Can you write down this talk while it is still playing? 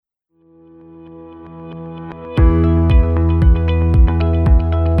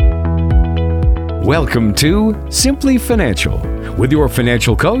Welcome to Simply Financial with your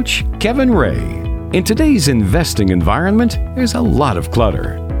financial coach, Kevin Ray. In today's investing environment, there's a lot of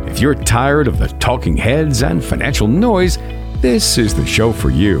clutter. If you're tired of the talking heads and financial noise, this is the show for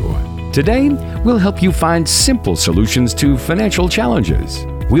you. Today, we'll help you find simple solutions to financial challenges.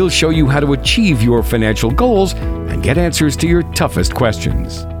 We'll show you how to achieve your financial goals and get answers to your toughest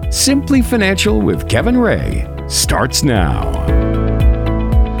questions. Simply Financial with Kevin Ray starts now.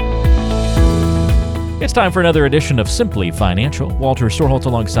 It's time for another edition of Simply Financial. Walter Storholt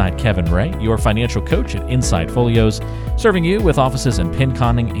alongside Kevin Ray, your financial coach at Insight Folios, serving you with offices in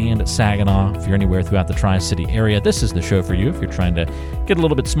Pinconning and Saginaw. If you're anywhere throughout the Tri-City area, this is the show for you if you're trying to get a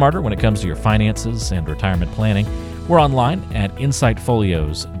little bit smarter when it comes to your finances and retirement planning. We're online at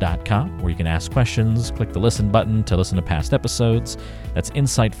insightfolios.com, where you can ask questions, click the listen button to listen to past episodes. That's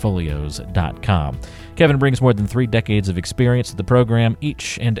insightfolios.com. Kevin brings more than 3 decades of experience to the program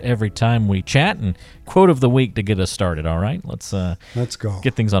each and every time we chat. And quote of the week to get us started, all right? Let's go.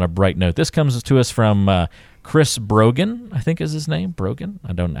 Get things on a bright note. This comes to us from Chris Brogan, I think is his name, Brogan.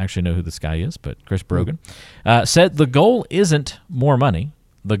 I don't actually know who this guy is, but Chris Brogan said, "The goal isn't more money.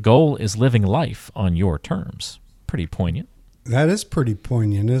 The goal is living life on your terms." Pretty poignant. That is pretty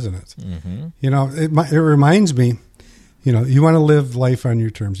poignant, isn't it? Mm-hmm. You know, it reminds me, you know, you want to live life on your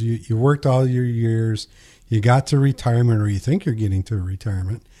terms. You worked all your years, you got to retirement, or you think you're getting to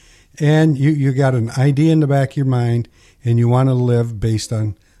retirement, and you got an idea in the back of your mind, and you want to live based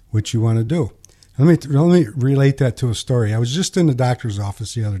on what you want to do. Let me relate that to a story. I was just in the doctor's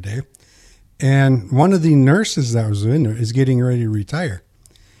office the other day, and one of the nurses that was in there is getting ready to retire.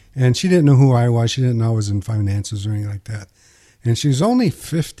 And she didn't know who I was. She didn't know I was in finances or anything like that. And she was only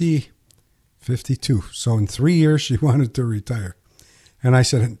 52. So in 3 years, she wanted to retire. And I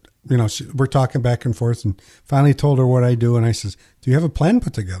said, you know, we're talking back and forth, and finally told her what I do. And I said, "Do you have a plan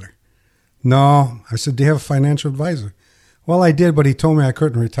put together?" "No." I said, "Do you have a financial advisor?" "Well, I did, but he told me I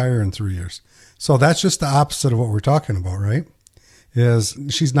couldn't retire in 3 years." So that's just the opposite of what we're talking about, right? Is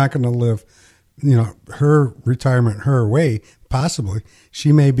she's not going to live, you know, her retirement her way. Possibly.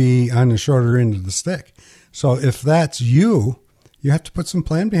 She may be on the shorter end of the stick. So if that's you, you have to put some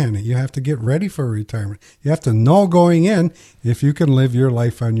plan behind it. You have to get ready for retirement. You have to know going in if you can live your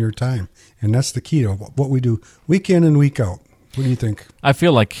life on your time. And that's the key to what we do week in and week out. What do you think? I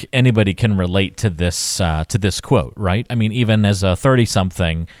feel like anybody can relate to this quote, right? I mean, even as a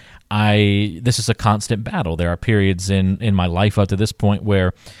 30-something, this is a constant battle. There are periods in my life up to this point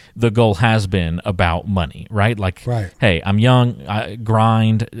where the goal has been about money, right? Like, right. Hey, I'm young, I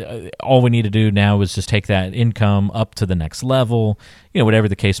grind. All we need to do now is just take that income up to the next level. You know, whatever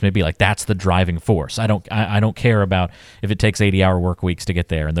the case may be. Like, that's the driving force. I don't care about if it takes 80-hour work weeks to get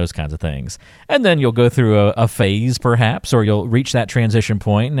there and those kinds of things. And then you'll go through a phase, perhaps, or you'll reach that transition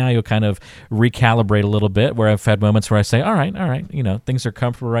point. Now you'll kind of recalibrate a little bit. Where I've had moments where I say, all right, you know, things are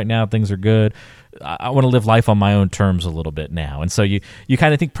comfortable right now. Things are good. I want to live life on my own terms a little bit now. And so you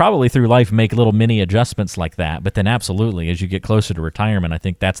kind of think probably through life make little mini adjustments like that. But then absolutely, as you get closer to retirement, I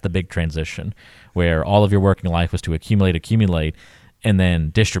think that's the big transition where all of your working life was to accumulate, and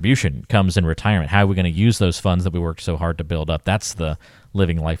then distribution comes in retirement. How are we going to use those funds that we worked so hard to build up? That's the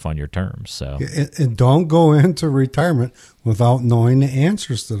living life on your terms. So, and don't go into retirement without knowing the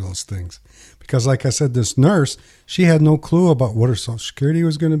answers to those things. Because like I said, this nurse, she had no clue about what her Social Security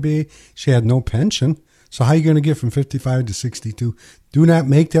was going to be. She had no pension. So how are you going to get from 55 to 62? Do not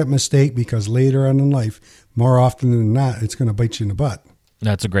make that mistake, because later on in life, more often than not, it's going to bite you in the butt.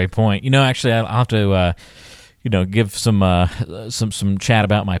 That's a great point. You know, actually, I'll have to give some chat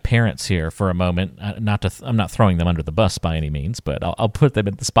about my parents here for a moment. I'm not throwing them under the bus by any means, but I'll put them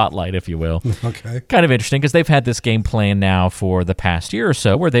in the spotlight, if you will. Okay. Kind of interesting because they've had this game plan now for the past year or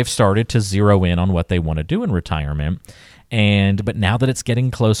so, where they've started to zero in on what they want to do in retirement. But now that it's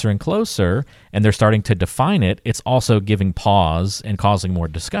getting closer and closer, and they're starting to define it, it's also giving pause and causing more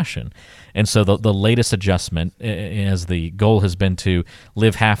discussion. And so the latest adjustment, as the goal has been to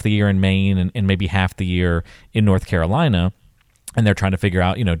live half the year in Maine and maybe half the year in North Carolina, and they're trying to figure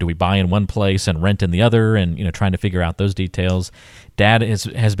out, you know, do we buy in one place and rent in the other, and, you know, trying to figure out those details. Dad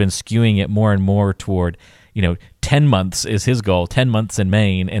has been skewing it more and more toward, you know, 10 months is his goal, 10 months in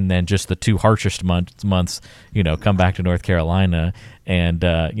Maine, and then just the 2 harshest months, you know, come back to North Carolina and,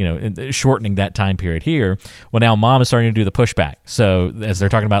 shortening that time period here. Well, now Mom is starting to do the pushback. So as they're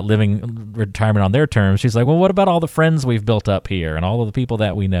talking about living retirement on their terms, she's like, well, what about all the friends we've built up here and all of the people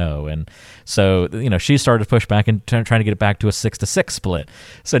that we know? And so, you know, she started to push back and trying to get it back to a 6-6 split.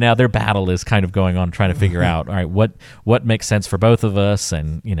 So now their battle is kind of going on, trying to figure out, all right, what makes sense for both of us,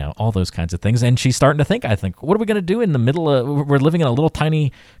 and, you know, all those kinds of things. And she's starting to think, I think, what are we going to do in the middle of, we're living in a little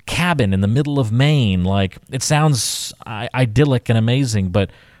tiny cabin in the middle of Maine. Like, it sounds idyllic and amazing,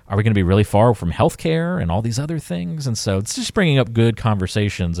 but are we going to be really far from healthcare and all these other things? And so it's just bringing up good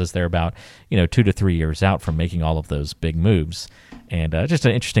conversations as they're about, 2 to 3 years out from making all of those big moves. And just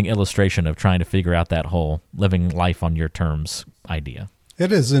an interesting illustration of trying to figure out that whole living life on your terms idea. It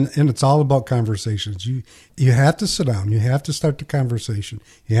is, and it's all about conversations. You have to sit down. You have to start the conversation.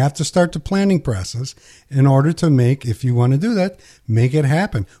 You have to start the planning process in order to make, if you want to do that, make it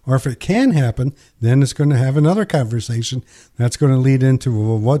happen. Or if it can happen, then it's going to have another conversation that's going to lead into,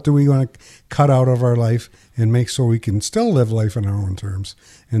 well, what do we want to cut out of our life and make so we can still live life on our own terms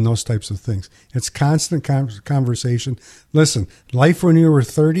and those types of things. It's constant conversation. Listen, life when you were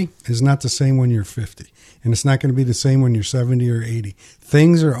 30 is not the same when you're 50. And it's not going to be the same when you're 70 or 80.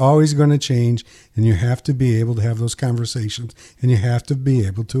 Things are always going to change, and you have to be able to have those conversations, and you have to be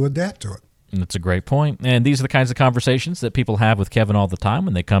able to adapt to it. That's a great point. And these are the kinds of conversations that people have with Kevin all the time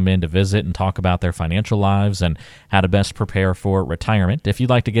when they come in to visit and talk about their financial lives and how to best prepare for retirement. If you'd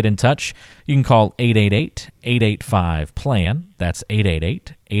like to get in touch, you can call 888-885-PLAN. That's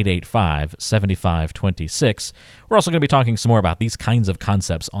 888-885-7526. We're also going to be talking some more about these kinds of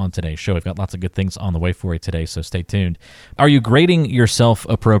concepts on today's show. We've got lots of good things on the way for you today, so stay tuned. Are you grading yourself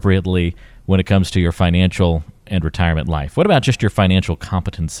appropriately when it comes to your financial and retirement life? What about just your financial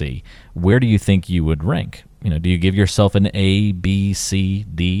competency? Where do you think you would rank? Do you give yourself an A, B, C,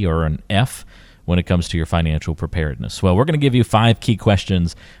 D, or an F when it comes to your financial preparedness? Well, we're going to give you 5 key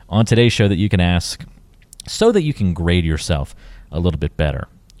questions on today's show that you can ask so that you can grade yourself a little bit better.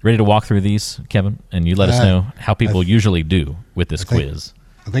 Ready to walk through these, Kevin? And you let us know how people usually do with this quiz.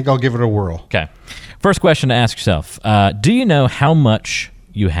 I think I'll give it a whirl. Okay. First question to ask yourself, do you know how much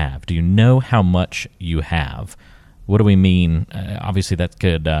you have? Do you know how much you have? What do we mean? Obviously, that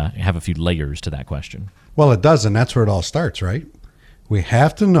could have a few layers to that question. Well, it does, and that's where it all starts, right? We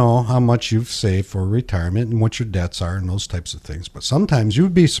have to know how much you've saved for retirement and what your debts are and those types of things. But sometimes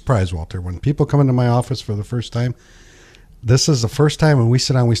you'd be surprised, Walter, when people come into my office for the first time, this is the first time when we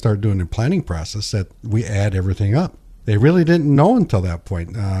sit down, we start doing the planning process that we add everything up. They really didn't know until that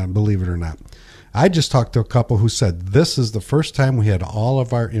point, believe it or not. I just talked to a couple who said this is the first time we had all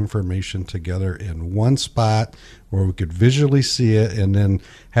of our information together in one spot where we could visually see it and then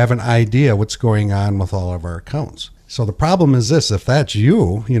have an idea what's going on with all of our accounts. So the problem is this: if that's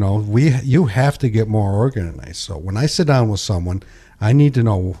you, you have to get more organized. So when I sit down with someone, I need to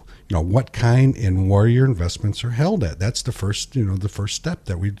know, what kind and where your investments are held at. That's the first, the first step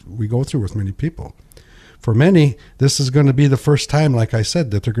that we go through with many people. For many, this is going to be the first time, like I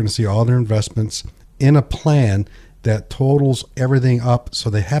said, that they're going to see all their investments in a plan that totals everything up so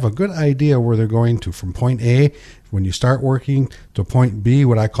they have a good idea where they're going to, from point A, when you start working, to point B,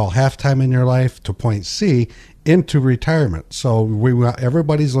 what I call halftime in your life, to point C, into retirement. So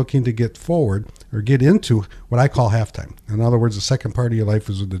everybody's looking to get forward or get into what I call halftime. In other words, the second part of your life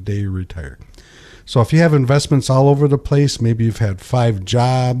is the day you retire. So if you have investments all over the place, maybe you've had 5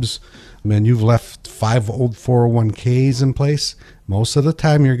 jobs, and you've left 5 old 401ks in place, most of the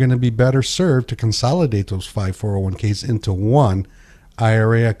time you're going to be better served to consolidate those 5 401ks into one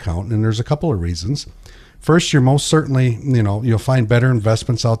IRA account. And there's a couple of reasons. First, you're most certainly, you'll find better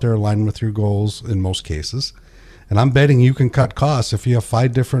investments out there aligned with your goals in most cases. And I'm betting you can cut costs. If you have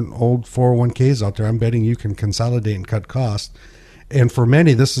 5 different old 401ks out there, I'm betting you can consolidate and cut costs. And for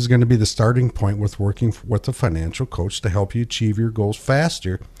many, this is going to be the starting point with working with a financial coach to help you achieve your goals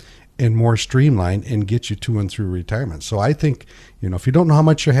faster and more streamlined and get you to and through retirement. So I think, if you don't know how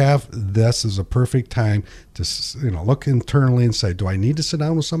much you have, this is a perfect time to, look internally and say, do I need to sit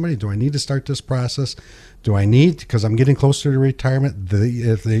down with somebody? Do I need to start this process? Do I need, because I'm getting closer to retirement?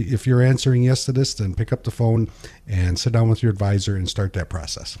 If you're answering yes to this, then pick up the phone and sit down with your advisor and start that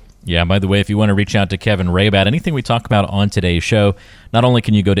process. Yeah, by the way, if you want to reach out to Kevin Ray about anything we talk about on today's show, not only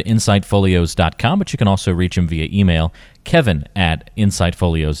can you go to insightfolios.com, but you can also reach him via email,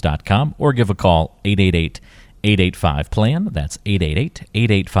 kevin@insightfolios.com, or give a call, 888-885-PLAN. That's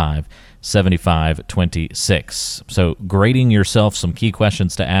 888-885-7526. So grading yourself, some key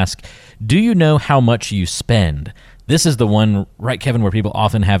questions to ask. Do you know how much you spend? This is the one, right, Kevin, where people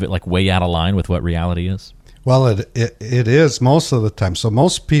often have it like way out of line with what reality is. Well, it is most of the time. So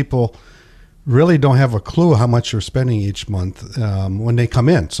most people really don't have a clue how much you're spending each month when they come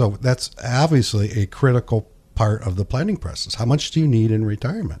in. So that's obviously a critical part of the planning process. How much do you need in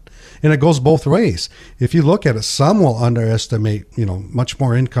retirement? And it goes both ways. If you look at it, some will underestimate, much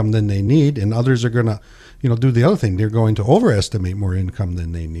more income than they need, and others are going to, do the other thing. They're going to overestimate more income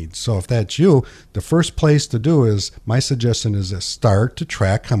than they need. So if that's you, the first place to do is, my suggestion is to start to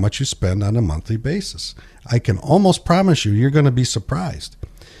track how much you spend on a monthly basis. I can almost promise you're going to be surprised.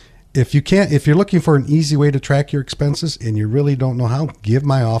 If you're looking for an easy way to track your expenses and you really don't know how, give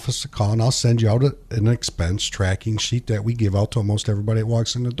my office a call and I'll send you out an expense tracking sheet that we give out to almost everybody that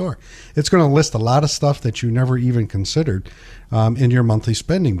walks in the door. It's going to list a lot of stuff that you never even considered in your monthly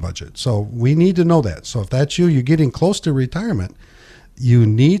spending budget. So we need to know that. So if that's you, you're getting close to retirement, you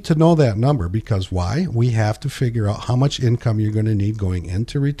need to know that number, because why? We have to figure out how much income you're going to need going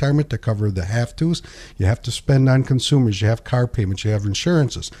into retirement to cover the have-tos. You have to spend on consumers. You have car payments. You have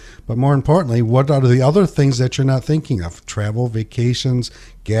insurances. But more importantly, what are the other things that you're not thinking of? Travel, vacations,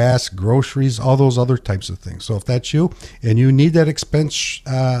 gas, groceries, all those other types of things. So if that's you and you need that expense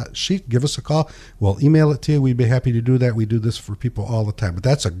sheet, give us a call. We'll email it to you. We'd be happy to do that. We do this for people all the time. But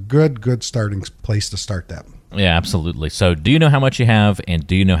that's a good starting place to start that. Yeah, absolutely. So do you know how much you have, and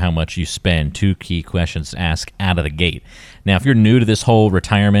do you know how much you spend? Two key questions to ask out of the gate. Now, if you're new to this whole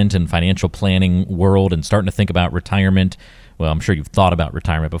retirement and financial planning world and starting to think about retirement, well, I'm sure you've thought about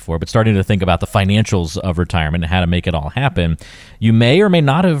retirement before, but starting to think about the financials of retirement and how to make it all happen, you may or may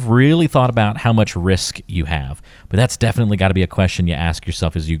not have really thought about how much risk you have. But that's definitely got to be a question you ask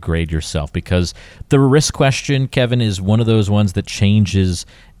yourself as you grade yourself, because the risk question, Kevin, is one of those ones that changes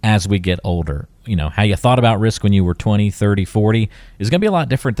as we get older. How you thought about risk when you were 20, 30, 40 is going to be a lot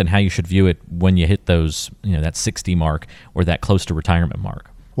different than how you should view it when you hit those, that 60 mark or that close to retirement mark.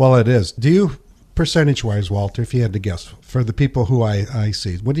 Well, it is. Do you, percentage-wise, Walter, if you had to guess, for the people who I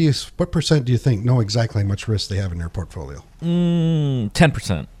see, what percent do you think know exactly how much risk they have in their portfolio?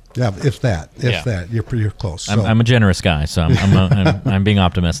 10%. Yeah, if that, you're close. So. I'm a generous guy, so I'm being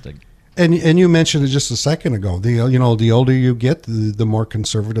optimistic. And you mentioned it just a second ago. The older you get, the more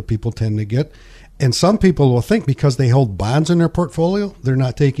conservative people tend to get. And some people will think because they hold bonds in their portfolio, they're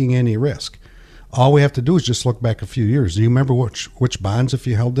not taking any risk. All we have to do is just look back a few years. Do you remember which bonds, if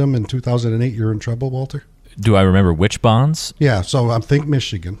you held them in 2008, you're in trouble, Walter? Do I remember which bonds? Yeah, so I think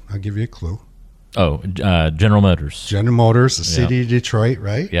Michigan. I'll give you a clue. Oh, General Motors. General Motors, the city of Detroit,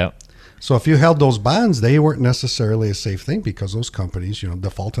 right? Yep. So if you held those bonds, they weren't necessarily a safe thing because those companies,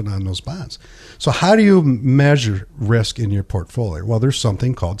 defaulted on those bonds. So how do you measure risk in your portfolio? Well, there's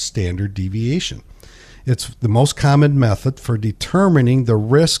something called standard deviation. It's the most common method for determining the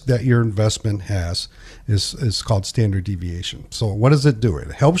risk that your investment has is called standard deviation. So what does it do?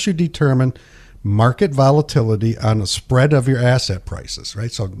 It helps you determine market volatility on the spread of your asset prices,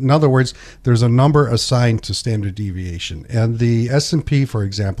 right? So in other words, there's a number assigned to standard deviation. And the S&P, for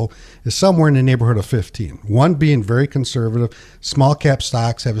example, is somewhere in the neighborhood of 15. One being very conservative. Small cap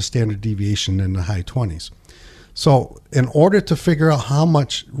stocks have a standard deviation in the high 20s. So in order to figure out how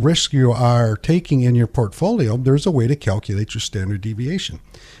much risk you are taking in your portfolio, there's a way to calculate your standard deviation.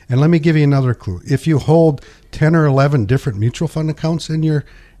 And let me give you another clue. If you hold 10 or 11 different mutual fund accounts in your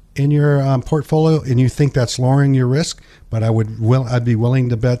portfolio and you think that's lowering your risk, but I'd be willing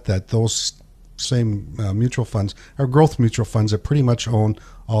to bet that those same mutual funds are growth mutual funds that pretty much own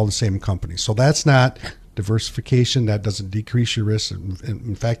all the same companies. So that's not diversification. That doesn't decrease your risk.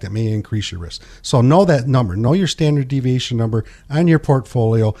 In fact, it may increase your risk. So know that number. Know your standard deviation number on your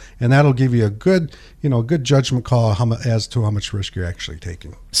portfolio, and that'll give you a good judgment call as to how much risk you're actually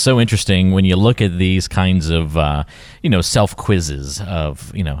taking. So interesting when you look at these kinds of, self quizzes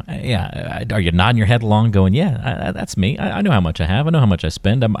of, are you nodding your head along going, yeah, that's me. I know how much I have. I know how much I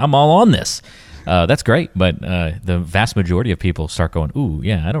spend. I'm all on this. That's great. But the vast majority of people start going, ooh,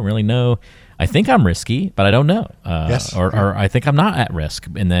 yeah, I don't really know. I think I'm risky, but I don't know. Yes. Or I think I'm not at risk.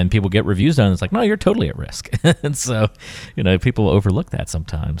 And then people get reviews done, and it's like, no, you're totally at risk. And so, people overlook that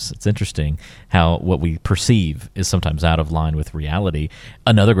sometimes. It's interesting how what we perceive is sometimes out of line with reality.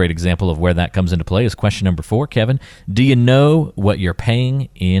 Another great example of where that comes into play is question number 4, Kevin. Do you know what you're paying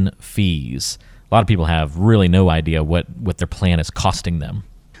in fees? A lot of people have really no idea what their plan is costing them.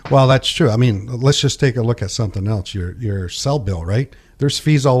 Well, that's true. I mean, let's just take a look at something else. Your cell bill, right? There's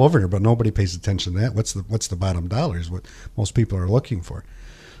fees all over here, but nobody pays attention to that. What's the bottom dollar is what most people are looking for.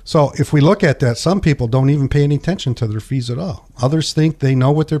 So if we look at that, some people don't even pay any attention to their fees at all. Others think they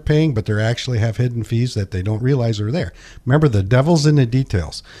know what they're paying, but they actually have hidden fees that they don't realize are there. Remember, the devil's in the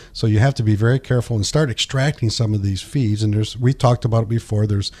details. So you have to be very careful and start extracting some of these fees. And we talked about it before.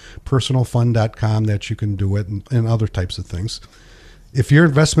 There's personalfund.com that you can do it and other types of things. If your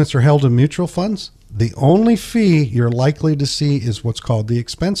investments are held in mutual funds, the only fee you're likely to see is what's called the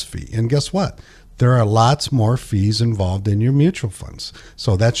expense fee. And guess what? There are lots more fees involved in your mutual funds.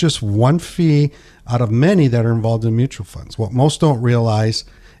 So that's just one fee out of many that are involved in mutual funds. What most don't realize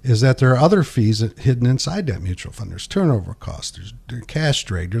is that there are other fees hidden inside that mutual fund. There's turnover costs, there's cash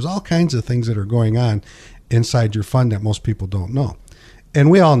drag, there's all kinds of things that are going on inside your fund that most people don't know. And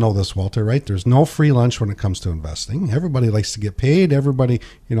we all know this, Walter, right? There's no free lunch when it comes to investing. Everybody likes to get paid. Everybody,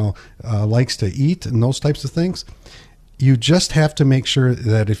 likes to eat and those types of things. You just have to make sure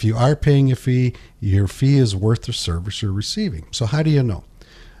that if you are paying a fee, your fee is worth the service you're receiving. So how do you know?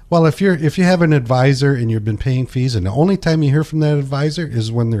 Well, if you have an advisor and you've been paying fees, and the only time you hear from that advisor is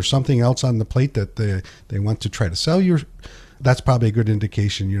when there's something else on the plate that they want to try to sell you, that's probably a good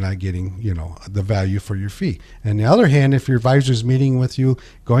indication you're not getting, the value for your fee. And the other hand, if your advisor's meeting with you,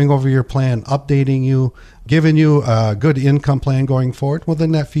 going over your plan, updating you, giving you a good income plan going forward, well,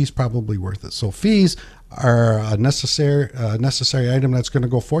 then that fee's probably worth it. So fees are a necessary item that's going to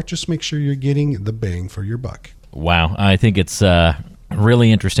go forth. Just make sure you're getting the bang for your buck. Wow. I think it's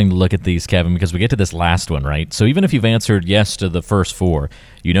really interesting to look at these, Kevin, because we get to this last one, right? So even if you've answered yes to the first four,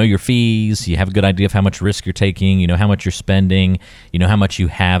 you know your fees, you have a good idea of how much risk you're taking, you know how much you're spending, you know how much you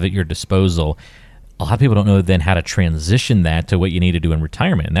have at your disposal. A lot of people don't know then how to transition that to what you need to do in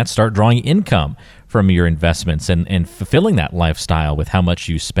retirement, and that's start drawing income from your investments and fulfilling that lifestyle with how much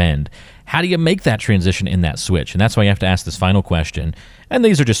you spend. How do you make that transition in that switch? And that's why you have to ask this final question. And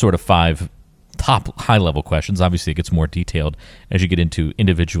these are just sort of 5 top high-level questions. Obviously, it gets more detailed as you get into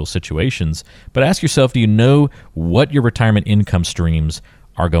individual situations. But ask yourself, do you know what your retirement income streams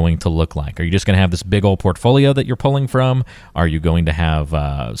are going to look like? Are you just going to have this big old portfolio that you're pulling from? Are you going to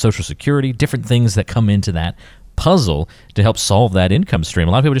have Social Security, different things that come into that puzzle to help solve that income stream?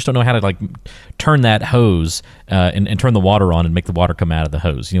 A lot of people just don't know how to turn that hose and turn the water on and make the water come out of the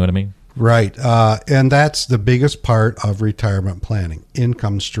hose. You know what I mean? Right. And that's the biggest part of retirement planning,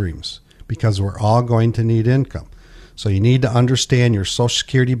 income streams, because we're all going to need income. So you need to understand your Social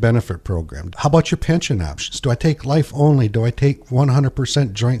Security benefit program. How about your pension options? Do I take life only? Do I take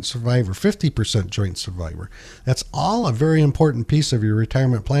 100% joint survivor, 50% joint survivor? That's all a very important piece of your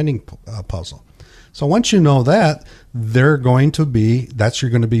retirement planning puzzle. So once you know that, that's going to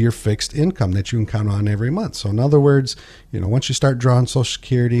be your fixed income that you can count on every month. So in other words, once you start drawing Social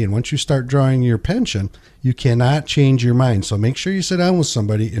Security and once you start drawing your pension, you cannot change your mind. So make sure you sit down with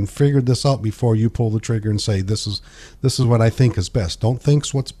somebody and figure this out before you pull the trigger and say, this is what I think is best. Don't think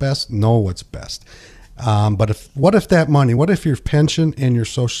what's best, know what's best. But what if your pension and your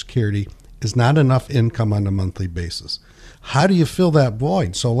Social Security is not enough income on a monthly basis? How do you fill that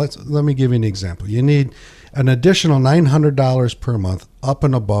void? So let me give you an example. You need an additional $900 per month up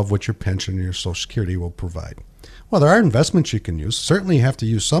and above what your pension and your Social Security will provide. Well, there are investments you can use. Certainly you have to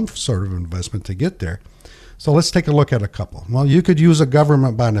use some sort of investment to get there. So let's take a look at a couple. Well, you could use a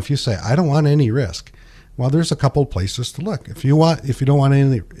government bond if you say, I don't want any risk. Well, there's a couple places to look. If you don't want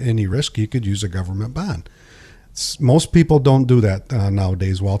any risk, you could use a government bond. Most people don't do that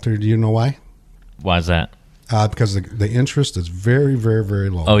nowadays, Walter. Do you know why? Why is that? Because the interest is very, very, very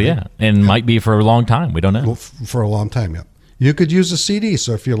low. Oh, yeah. And might be for a long time. We don't know. For a long time, yeah. You could use a CD.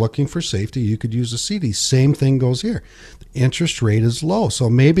 So if you're looking for safety, you could use a CD. Same thing goes here. The interest rate is low. So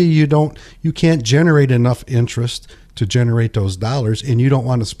maybe you can't generate enough interest to generate those dollars, and you don't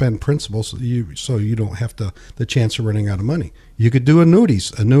want to spend principal, so you don't have the chance of running out of money. You could do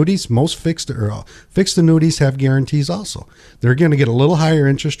annuities. Most fixed annuities have guarantees also. They're going to get a little higher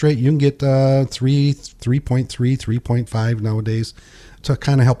interest rate. You can get 3.3, 3.5 nowadays to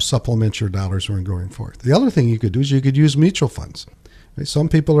kind of help supplement your dollars when going forth. The other thing you could do is you could use mutual funds. Some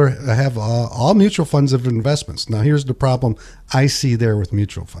people have all mutual funds of investments. Now, here's the problem I see there with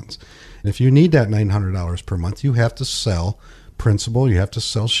mutual funds. If you need that $900 per month, you have to sell principal, you have to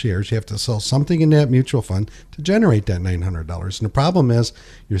sell shares, you have to sell something in that mutual fund to generate that $900. And the problem is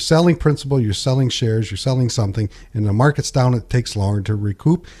you're selling principal, you're selling shares, you're selling something, and the market's down, it takes longer to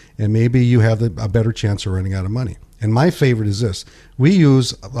recoup, and maybe you have a better chance of running out of money. And my favorite is this. We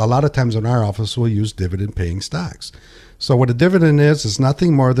use, a lot of times in our office, we'll use dividend-paying stocks. So what a dividend is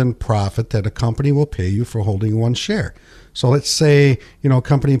nothing more than profit that a company will pay you for holding one share. So let's say, a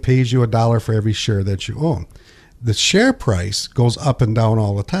company pays you $1 for every share that you own. The share price goes up and down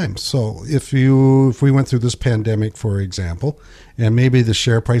all the time. So if we went through this pandemic, for example, and maybe the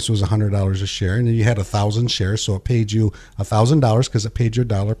share price was $100 a share, and then you had 1,000 shares, so it paid you $1,000 because it paid you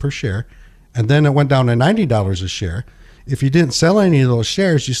 $1 per share, and then it went down to $90 a share. If you didn't sell any of those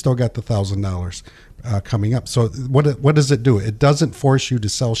shares, you still got the $1,000 coming up. So what does it do? It doesn't force you to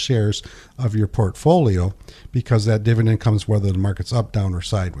sell shares of your portfolio because that dividend comes whether the market's up, down, or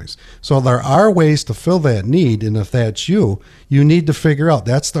sideways. So there are ways to fill that need, and if that's you need to figure out.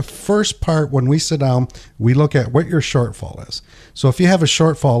 That's the first part. When we sit down, we look at what your shortfall is. So if you have a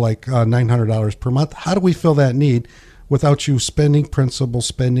shortfall like $900 per month, how do we fill that need? without you spending principal,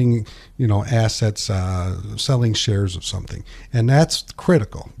 spending, assets, selling shares of something. And that's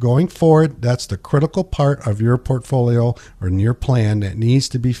critical. Going forward, that's the critical part of your portfolio or in your plan that needs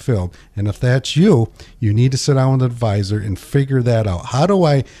to be filled. And if that's you need to sit down with an advisor and figure that out. How do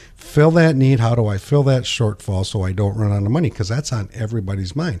I fill that need? How do I fill that shortfall so I don't run out of money? Because that's on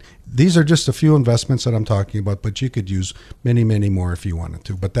everybody's mind. These are just a few investments that I'm talking about, but you could use many, many more if you wanted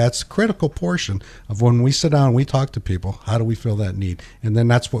to. But that's a critical portion of when we sit down and we talk to people, how do we fill that need? And then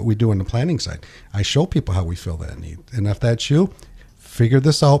that's what we do on the planning side. I show people how we fill that need. And if that's you, figure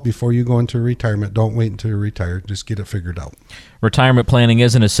this out before you go into retirement. Don't wait until you retire. Just get it figured out. Retirement planning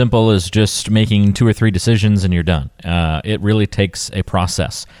isn't as simple as just making 2 or 3 decisions and you're done. It really takes a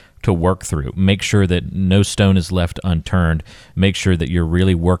process to work through. Make sure that no stone is left unturned. Make sure that you're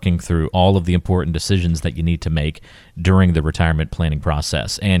really working through all of the important decisions that you need to make during the retirement planning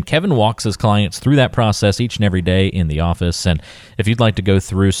process. And Kevin walks his clients through that process each and every day in the office. And if you'd like to go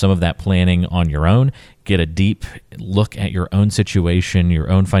through some of that planning on your own, get a deep look at your own situation, your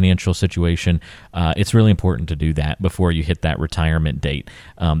own financial situation, it's really important to do that before you hit that retirement date.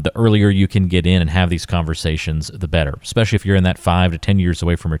 The earlier you can get in and have these conversations, the better, especially if you're in that 5 to 10 years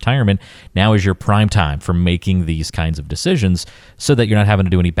away from retirement. Now is your prime time for making these kinds of decisions so that you're not having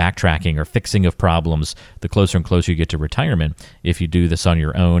to do any backtracking or fixing of problems the closer and closer you get to retirement if you do this on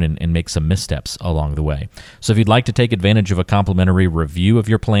your own and make some missteps along the way. So if you'd like to take advantage of a complimentary review of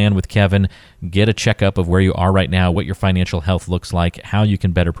your plan with Kevin, get a checkup of where you are right now, what your financial health looks like, how you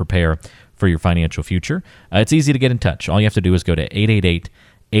can better prepare for your financial future. It's easy to get in touch. All you have to do is go to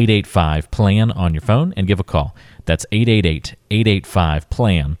 888-885-PLAN on your phone and give a call. That's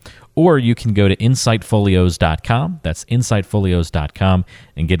 888-885-PLAN. Or you can go to insightfolios.com. That's insightfolios.com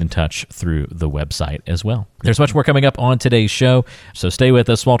and get in touch through the website as well. There's much more coming up on today's show, so stay with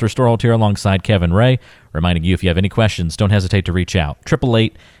us. Walter Storholt here alongside Kevin Ray, reminding you if you have any questions, don't hesitate to reach out.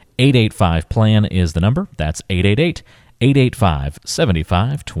 888-885-PLAN is the number. That's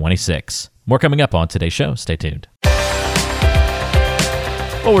 888-885-7526. More coming up on today's show. Stay tuned.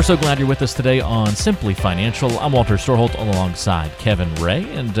 Well, we're so glad you're with us today on Simply Financial. I'm Walter Storholt alongside Kevin Ray,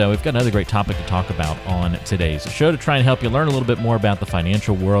 and we've got another great topic to talk about on today's show to try and help you learn a little bit more about the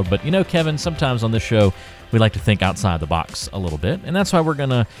financial world. But Kevin, sometimes on this show, we like to think outside the box a little bit, and that's why we're going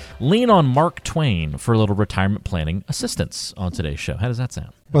to lean on Mark Twain for a little retirement planning assistance on today's show. How does that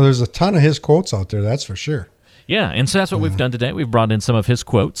sound? Well, there's a ton of his quotes out there, that's for sure. Yeah, and so that's what we've done today. We've brought in some of his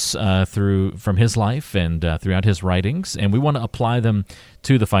quotes from his life and throughout his writings, and we want to apply them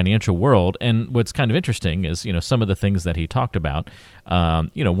to the financial world. And what's kind of interesting is, some of the things that he talked about,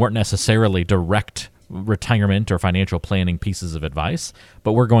 weren't necessarily direct retirement or financial planning pieces of advice,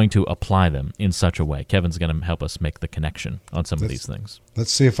 but we're going to apply them in such a way. Kevin's going to help us make the connection on some of these things.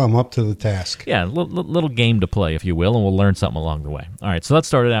 Let's see if I'm up to the task. Yeah, a little game to play, if you will, and we'll learn something along the way. All right, so let's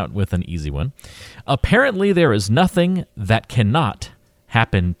start it out with an easy one. Apparently, there is nothing that cannot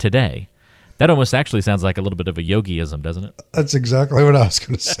happen today. That almost actually sounds like a little bit of a yogiism, doesn't it? That's exactly what I was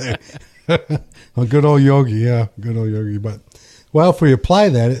going to say. A good old yogi, yeah, good old yogi. But, well, if we apply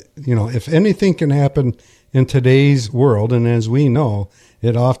that, if anything can happen in today's world, and as we know,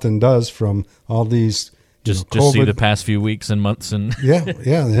 it often does from all these Just COVID. See the past few weeks and months. And yeah,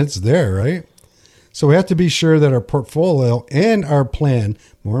 it's there, right? So we have to be sure that our portfolio and our plan,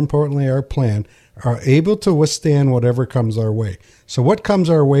 more importantly our plan, are able to withstand whatever comes our way. So what comes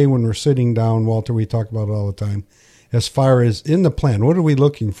our way when we're sitting down, Walter, we talk about it all the time, as far as in the plan, what are we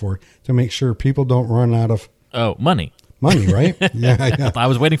looking for to make sure people don't run out of money. Money, right? Yeah. I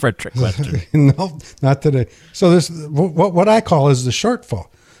was waiting for a trick question. No, not today. So this, what I call is the shortfall.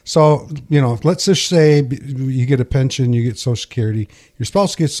 So, let's just say you get a pension, you get Social Security, your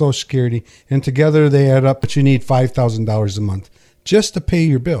spouse gets Social Security, and together they add up, but you need $5,000 a month just to pay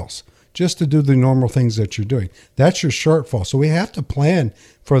your bills, just to do the normal things that you're doing. That's your shortfall. So we have to plan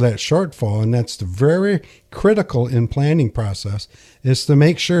for that shortfall, and that's the very critical in planning process is to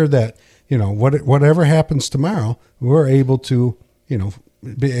make sure that, whatever happens tomorrow, we're able to,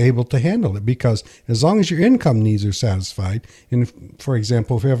 be able to handle it, because as long as your income needs are satisfied, and if, for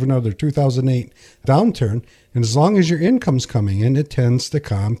example, if you have another 2008 downturn, and as long as your income's coming in, it tends to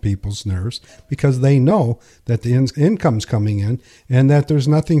calm people's nerves because they know that the income's coming in and that there's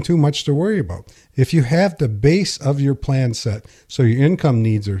nothing too much to worry about. If you have the base of your plan set so your income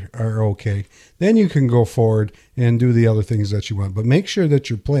needs are okay, then you can go forward and do the other things that you want. But make sure that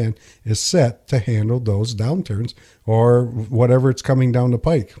your plan is set to handle those downturns or whatever it's coming down the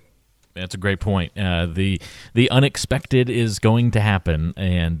pike. That's a great point. The unexpected is going to happen,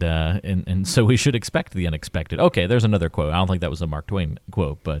 and so we should expect the unexpected. Okay, there's another quote. I don't think that was a Mark Twain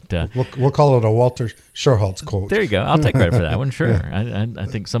quote, but we'll call it a Walter Schorholtz quote. There you go. I'll take credit for that one. Sure. Yeah. I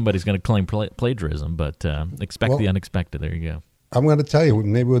think somebody's going to claim plagiarism, but expect the unexpected. There you go. I'm going to tell you,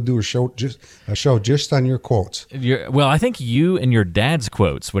 maybe we'll do a show just on your quotes. Well, I think you and your dad's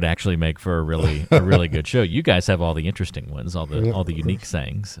quotes would actually make for a really good show. You guys have all the interesting ones, all the unique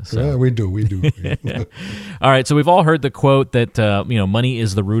sayings. So. Yeah, we do. All right, so we've all heard the quote that money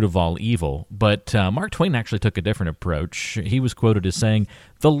is the root of all evil, but Mark Twain actually took a different approach. He was quoted as saying,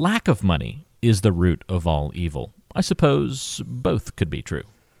 "The lack of money is the root of all evil." I suppose both could be true.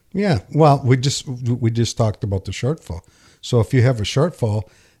 Yeah. Well, we just talked about the shortfall. So if you have a shortfall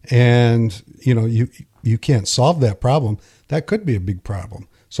and, you can't solve that problem, that could be a big problem.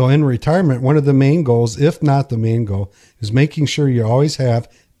 So in retirement, one of the main goals, if not the main goal, is making sure you always have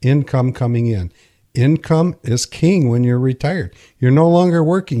income coming in. Income is king when you're retired. You're no longer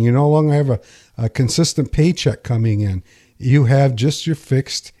working. You no longer have a consistent paycheck coming in. You have just your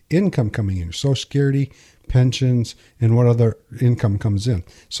fixed income coming in, your Social Security, pensions, and what other income comes in.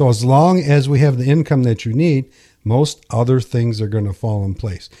 So as long as we have the income that you need, most other things are going to fall in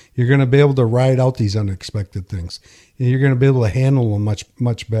place. You're going to be able to ride out these unexpected things, and you're going to be able to handle them much,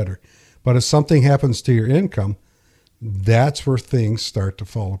 much better. But if something happens to your income, that's where things start to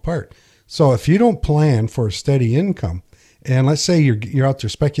fall apart. So if you don't plan for a steady income, and let's say you're out there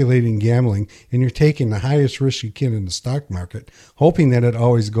speculating, gambling, and you're taking the highest risk you can in the stock market, hoping that it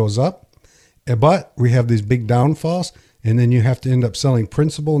always goes up, but we have these big downfalls, and then you have to end up selling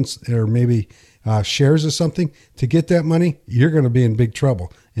principal or maybe shares of something to get that money, you're going to be in big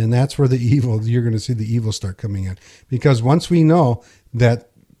trouble. And that's where you're going to see the evil start coming in. Because once we know that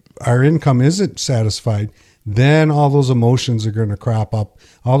our income isn't satisfied, then all those emotions are going to crop up.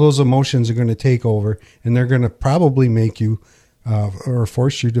 All those emotions are going to take over, and they're going to probably make you or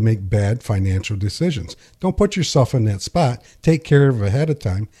force you to make bad financial decisions. Don't put yourself in that spot. Take care of it ahead of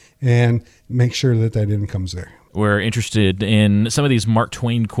time and make sure that income's there. We're interested in some of these Mark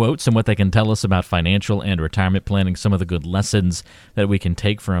Twain quotes and what they can tell us about financial and retirement planning, some of the good lessons that we can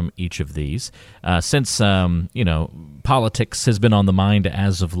take from each of these. Since politics has been on the mind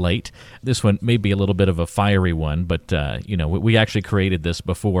as of late, this one may be a little bit of a fiery one, but we actually created this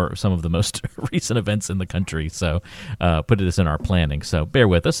before some of the most recent events in the country, so put this in our planning. So bear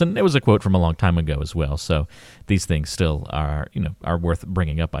with us. And it was a quote from a long time ago as well, so these things still are worth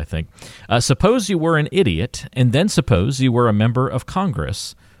bringing up, I think. Suppose you were an idiot, and then suppose you were a member of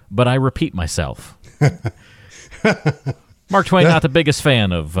Congress, but I repeat myself. Mark Twain, not the biggest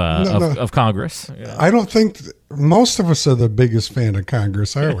fan of Congress. Yeah. I don't think most of us are the biggest fan of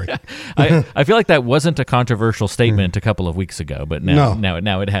Congress, are we? I feel like that wasn't a controversial statement a couple of weeks ago, but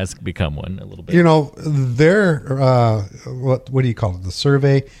now it has become one a little bit. Their what do you call it? The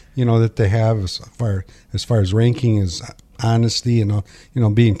survey, that they have as far as ranking is honesty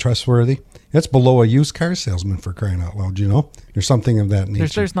and being trustworthy. That's below a used car salesman, for crying out loud. There's something of that nature.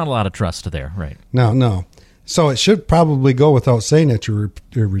 There's not a lot of trust there, right? No. So it should probably go without saying that your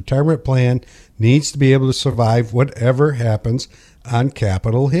retirement plan needs to be able to survive whatever happens on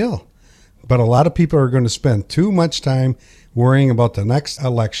Capitol Hill. But a lot of people are going to spend too much time worrying about the next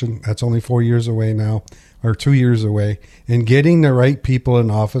election. That's only 4 years away now, or 2 years away, and getting the right people in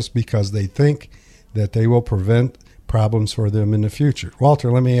office because they think that they will prevent problems for them in the future. Walter,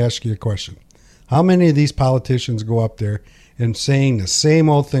 let me ask you a question. How many of these politicians go up there and saying the same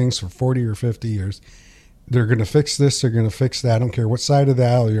old things for 40 or 50 years? They're going to fix this, they're going to fix that. I don't care what side of the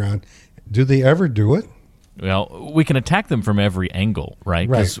aisle you're on. Do they ever do it? Well, we can attack them from every angle, right?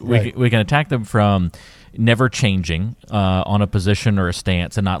 Right. We can attack them from never changing on a position or a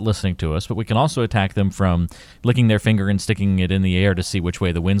stance and not listening to us, but we can also attack them from licking their finger and sticking it in the air to see which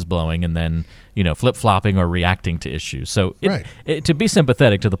way the wind's blowing and then, flip-flopping or reacting to issues. So to be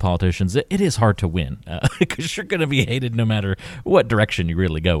sympathetic to the politicians, it is hard to win because you're going to be hated no matter what direction you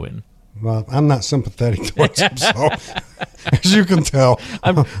really go in. Well, I'm not sympathetic towards them, so as you can tell,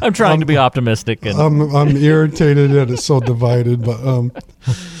 I'm trying to be optimistic. And I'm irritated that it's so divided, but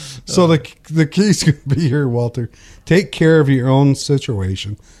so the key's going to be here, Walter. Take care of your own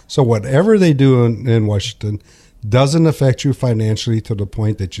situation. So whatever they do in Washington doesn't affect you financially to the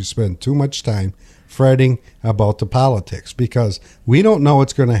point that you spend too much time fretting about the politics, because we don't know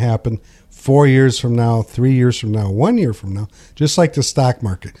what's going to happen 4 years from now, 3 years from now, 1 year from now, just like the stock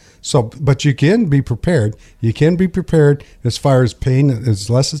market. So, but you can be prepared. You can be prepared as far as paying as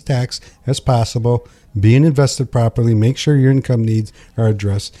less as tax as possible, being invested properly, make sure your income needs are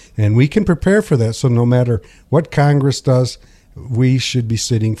addressed. And we can prepare for that. So no matter what Congress does, we should be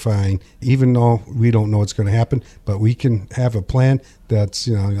sitting fine, even though we don't know what's going to happen. But we can have a plan that's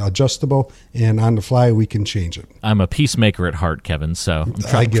adjustable, and on the fly we can change it. I'm a peacemaker at heart, Kevin, so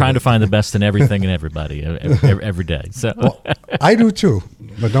I'm trying to find the best in everything and everybody every day. So well, I do too,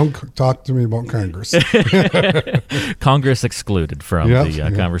 but don't talk to me about Congress. Congress excluded from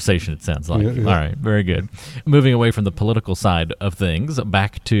the conversation, it sounds like. All right, very good. Moving away from the political side of things,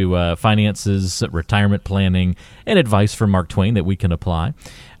 back to finances, retirement planning, and advice from Mark Twain that we can apply.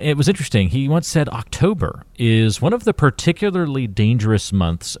 It was interesting. He once said October is one of the particularly dangerous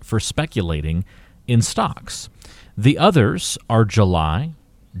months for speculating in stocks. The others are July,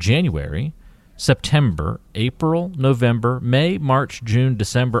 January, September, April, November, May, March, June,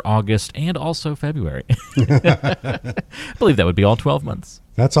 December, August, and also February. I believe that would be all 12 months.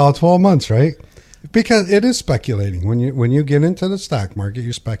 That's all 12 months, right? Because it is speculating. When you get into the stock market,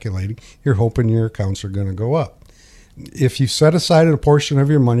 you're speculating. You're hoping your accounts are going to go up. If you set aside a portion of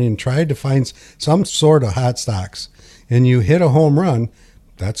your money and tried to find some sort of hot stocks and you hit a home run,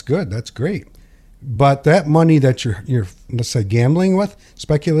 that's good. That's great. But that money that you're let's say gambling with,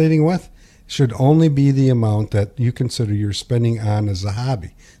 speculating with, should only be the amount that you consider you're spending on as a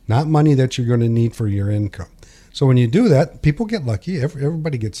hobby, not money that you're going to need for your income. So when you do that, people get lucky.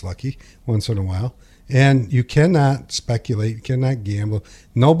 Everybody gets lucky once in a while. And you cannot speculate. You cannot gamble.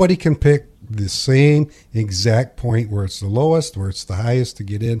 Nobody can pick the same exact point where it's the lowest, where it's the highest to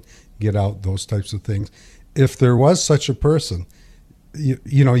get in, get out, those types of things. If there was such a person, you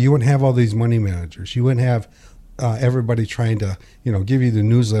wouldn't have all these money managers. You wouldn't have everybody trying to, give you the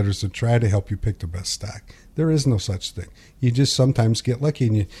newsletters to try to help you pick the best stock. There is no such thing. You just sometimes get lucky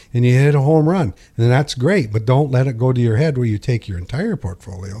and you hit a home run, and that's great. But don't let it go to your head where you take your entire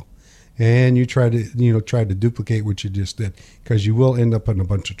portfolio and you try to duplicate what you just did, because you will end up in a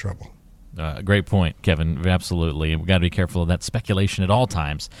bunch of trouble. Great point, Kevin. Absolutely. We've got to be careful of that speculation at all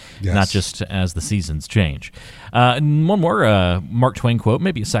times, not just as the seasons change. One more Mark Twain quote,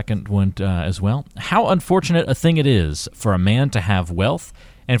 maybe a second one as well. How unfortunate a thing it is for a man to have wealth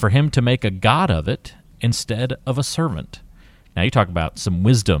and for him to make a god of it instead of a servant. Now, you talk about some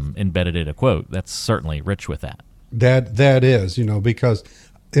wisdom embedded in a quote. That's certainly rich with that. That is, because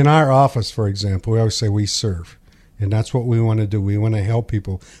in our office, for example, we always say we serve. And that's what we want to do. We want to help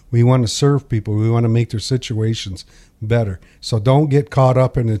people. We want to serve people. We want to make their situations better. So don't get caught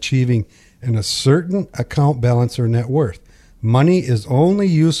up in achieving in a certain account balance or net worth. Money is only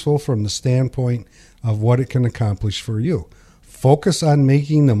useful from the standpoint of what it can accomplish for you. Focus on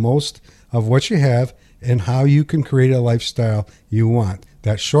making the most of what you have and how you can create a lifestyle you want.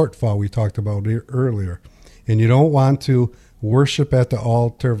 That shortfall we talked about earlier. And you don't want to worship at the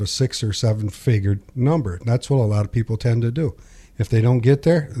altar of a 6 or 7 figure number. That's what a lot of people tend to do. If they don't get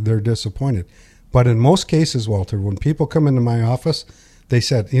there, they're disappointed. But in most cases, Walter, when people come into my office, they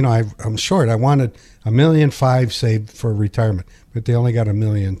said, I'm short. I wanted $1.5 million saved for retirement, but they only got $1.2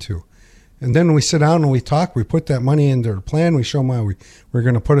 million. And then we sit down and we talk. We put that money into a plan. We show them how we're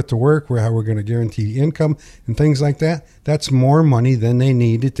going to put it to work, how we're going to guarantee income and things like that. That's more money than they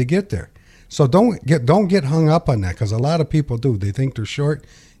needed to get there. So don't get hung up on that, because a lot of people do. They think they're short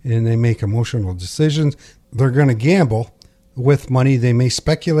and they make emotional decisions. They're going to gamble with money. They may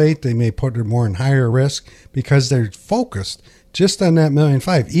speculate. They may put it more in higher risk because they're focused just on that $1.5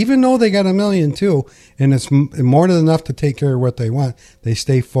 million. Even though they got $1.2 million and it's more than enough to take care of what they want, they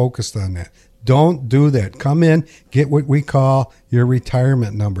stay focused on that. Don't do that. Come in, get what we call your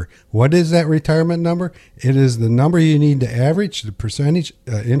retirement number. What is that retirement number? It is the number you need to average, the percentage,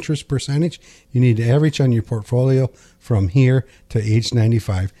 interest percentage you need to average on your portfolio from here to age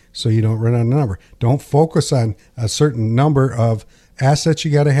 95, so you don't run out of a number. Don't focus on a certain number of assets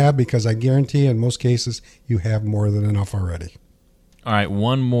you got to have, because I guarantee in most cases you have more than enough already. All right,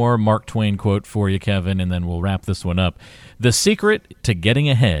 one more Mark Twain quote for you, Kevin, and then we'll wrap this one up. The secret to getting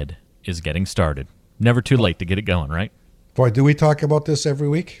ahead is getting started. Never too late to get it going, right? Boy, do we talk about this every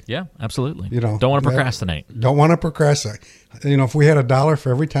week? Yeah, absolutely. Don't want to procrastinate. Don't want to procrastinate. If we had $1 for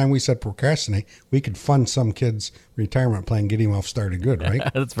every time we said procrastinate, we could fund some kid's retirement plan, get him off started good, right?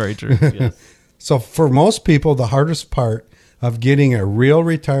 That's very true. Yes. So for most people, the hardest part of getting a real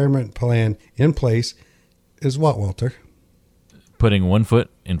retirement plan in place is what, Walter? Putting one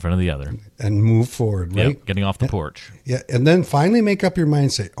foot in front of the other. And move forward, right? Yep, getting off the porch. Yeah, and then finally make up your mind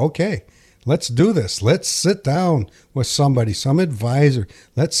and say, okay, let's do this. Let's sit down with somebody, some advisor.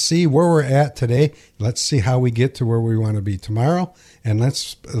 Let's see where we're at today. Let's see how we get to where we want to be tomorrow. And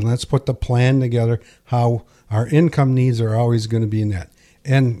let's put the plan together, how our income needs are always going to be met.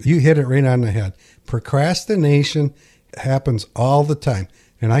 And you hit it right on the head. Procrastination happens all the time.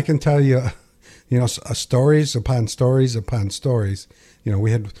 And I can tell you, stories upon stories upon stories.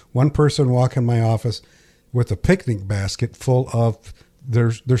 We had one person walk in my office with a picnic basket full of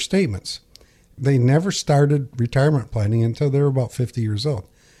their statements. They never started retirement planning until they were about 50 years old.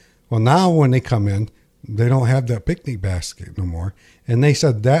 Well, now when they come in, they don't have that picnic basket no more. And they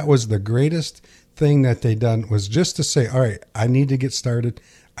said that was the greatest thing that they done, was just to say, all right, I need to get started.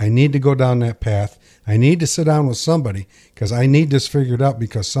 I need to go down that path. I need to sit down with somebody because I need this figured out,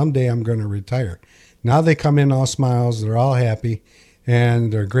 because someday I'm going to retire. Now they come in all smiles. They're all happy,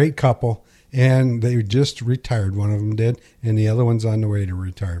 and they're a great couple, and they just retired. One of them did, and the other one's on the way to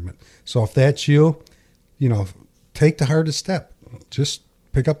retirement. So if that's you, take the hardest step. Just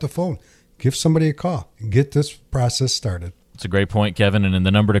pick up the phone. Give somebody a call and get this process started. It's a great point, Kevin. And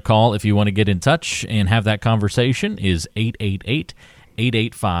the number to call if you want to get in touch and have that conversation is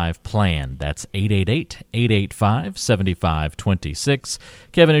 888-885-PLAN. That's 888-885-7526.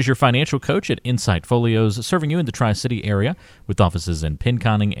 Kevin is your financial coach at Insight Folios, serving you in the Tri-City area with offices in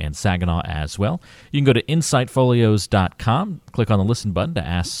Pinconning and Saginaw as well. You can go to insightfolios.com, click on the listen button to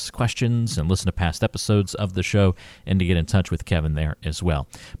ask questions and listen to past episodes of the show, and to get in touch with Kevin there as well.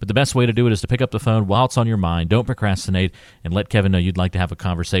 But the best way to do it is to pick up the phone while it's on your mind. Don't procrastinate, and let Kevin know you'd like to have a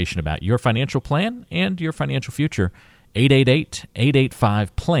conversation about your financial plan and your financial future.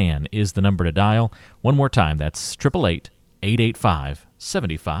 888-885-PLAN is the number to dial. One more time, that's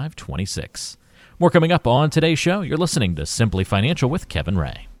 888-885-7526. More coming up on today's show. You're listening to Simply Financial with Kevin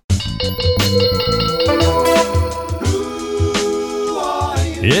Ray.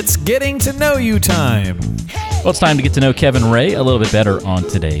 It's getting to know you time. Well, it's time to get to know Kevin Ray a little bit better on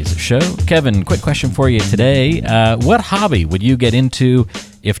today's show. Kevin, quick question for you today. What hobby would you get into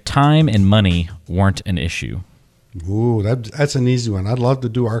if time and money weren't an issue? Ooh, that's an easy one. I'd love to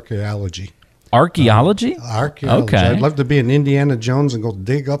do archaeology. Archaeology? Archaeology. Okay. I'd love to be an Indiana Jones and go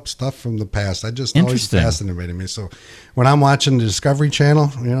dig up stuff from the past. I just always fascinated me. So when I'm watching the Discovery Channel,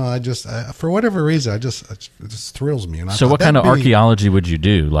 for whatever reason, it just thrills me. And so what kind of archaeology would you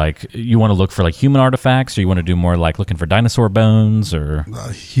do? Like, you want to look for like human artifacts, or you want to do more like looking for dinosaur bones, or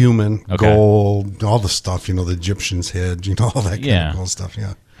human, gold, all the stuff, the Egyptian's head, all that kind of cool stuff.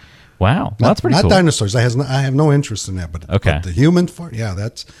 Yeah. Wow, well, that's pretty cool. Not dinosaurs. I have no interest in that, but the human part,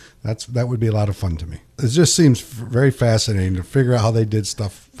 that would be a lot of fun to me. It just seems very fascinating to figure out how they did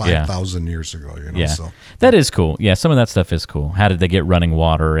stuff 5,000 years ago. So that is cool. Yeah, some of that stuff is cool. How did they get running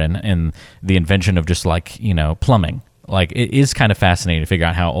water, and the invention of just like plumbing? Like, it is kind of fascinating to figure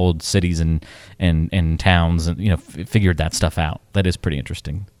out how old cities and towns figured that stuff out. That is pretty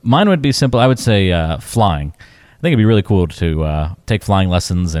interesting. Mine would be simple. I would say flying. I think it'd be really cool to take flying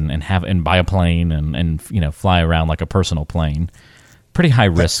lessons and buy a plane and fly around like a personal plane. Pretty high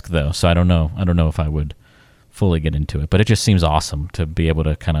risk though, so I don't know if I would fully get into it. But it just seems awesome to be able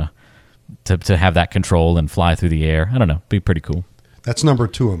to kind of to have that control and fly through the air. I don't know, be pretty cool. That's number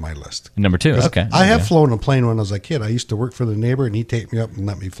 2 on my list. Number 2, okay. I have flown a plane when I was a kid. I used to work for the neighbor, and he'd take me up and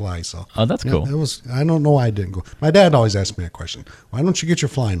let me fly. So that's cool. I don't know why I didn't go. My dad always asked me a question: why don't you get your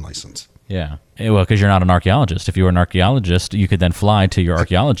flying license? Yeah. Well, because you're not an archaeologist. If you were an archaeologist, you could then fly to your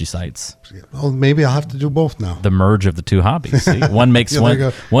archaeology sites. Well, maybe I'll have to do both now. The merge of the two hobbies. See? One makes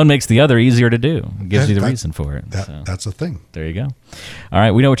one makes the other easier to do. Gives you the reason for it. That's a thing. There you go. All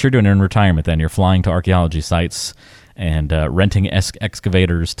right. We know what you're doing in retirement then. You're flying to archaeology sites and renting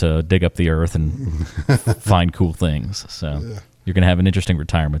excavators to dig up the earth and find cool things. So you're going to have an interesting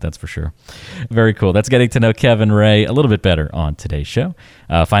retirement, that's for sure. Very cool. That's getting to know Kevin Ray a little bit better on today's show.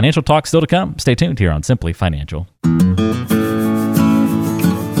 Financial talk still to come. Stay tuned here on Simply Financial. All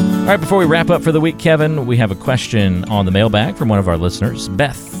right, before we wrap up for the week, Kevin, we have a question on the mailbag from one of our listeners.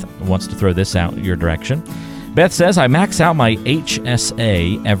 Beth wants to throw this out your direction. Beth says, I max out my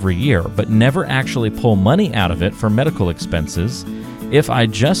HSA every year, but never actually pull money out of it for medical expenses. If I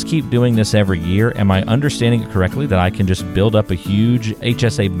just keep doing this every year, am I understanding it correctly that I can just build up a huge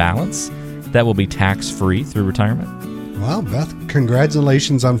HSA balance that will be tax-free through retirement? Well, Beth,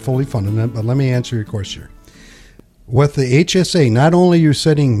 congratulations on fully funding it, but let me answer your question. With the HSA, not only are you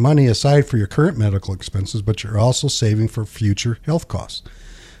setting money aside for your current medical expenses, but you're also saving for future health costs.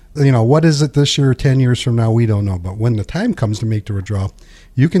 What is it this year or 10 years from now? We don't know. But when the time comes to make the withdrawal,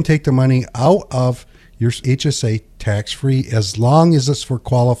 you can take the money out of your HSA tax-free as long as it's for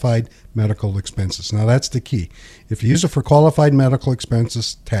qualified medical expenses. Now, that's the key. If you use it for qualified medical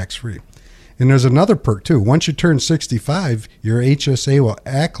expenses, tax-free. And there's another perk, too. Once you turn 65, your HSA will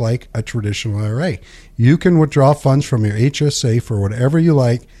act like a traditional IRA. You can withdraw funds from your HSA for whatever you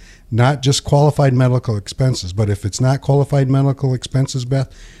like, not just qualified medical expenses. But if it's not qualified medical expenses,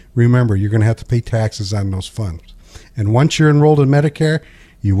 Beth, remember, you're going to have to pay taxes on those funds. And once you're enrolled in Medicare,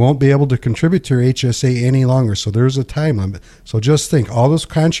 you won't be able to contribute to your HSA any longer. So there's a time limit. So just think, all those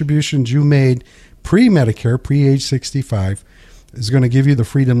contributions you made pre-Medicare, pre-age 65, is going to give you the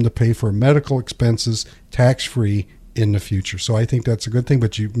freedom to pay for medical expenses tax-free in the future. So I think that's a good thing.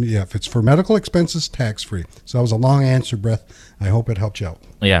 But if it's for medical expenses, tax-free. So that was a long answer, Brett. I hope it helped you out.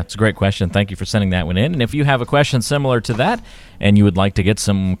 Yeah, it's a great question. Thank you for sending that one in. And if you have a question similar to that and you would like to get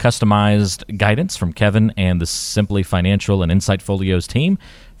some customized guidance from Kevin and the Simply Financial and Insight Folios team,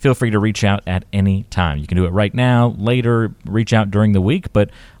 feel free to reach out at any time. You can do it right now, later, reach out during the week, but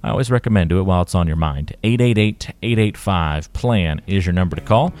I always recommend do it while it's on your mind. 888-885-PLAN is your number to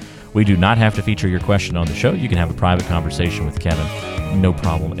call. We do not have to feature your question on the show. You can have a private conversation with Kevin. No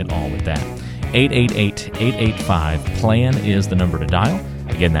problem at all with that. 888-885-PLAN is the number to dial.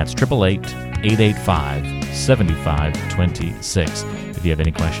 Again, that's 888-885-7526 if you have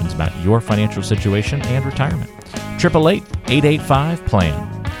any questions about your financial situation and retirement. 888-885-PLAN.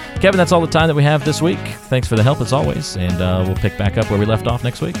 Kevin, that's all the time that we have this week. Thanks for the help as always, and we'll pick back up where we left off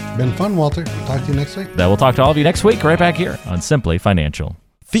next week. Been fun, Walter. We'll talk to you next week. We'll talk to all of you next week right back here on Simply Financial.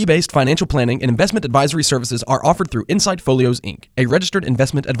 Fee-based financial planning and investment advisory services are offered through Insight Folios, Inc., a registered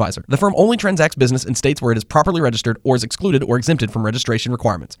investment advisor. The firm only transacts business in states where it is properly registered or is excluded or exempted from registration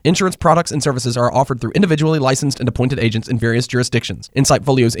requirements. Insurance products and services are offered through individually licensed and appointed agents in various jurisdictions. Insight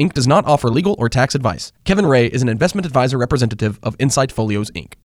Folios, Inc. does not offer legal or tax advice. Kevin Ray is an investment advisor representative of Insight Folios, Inc.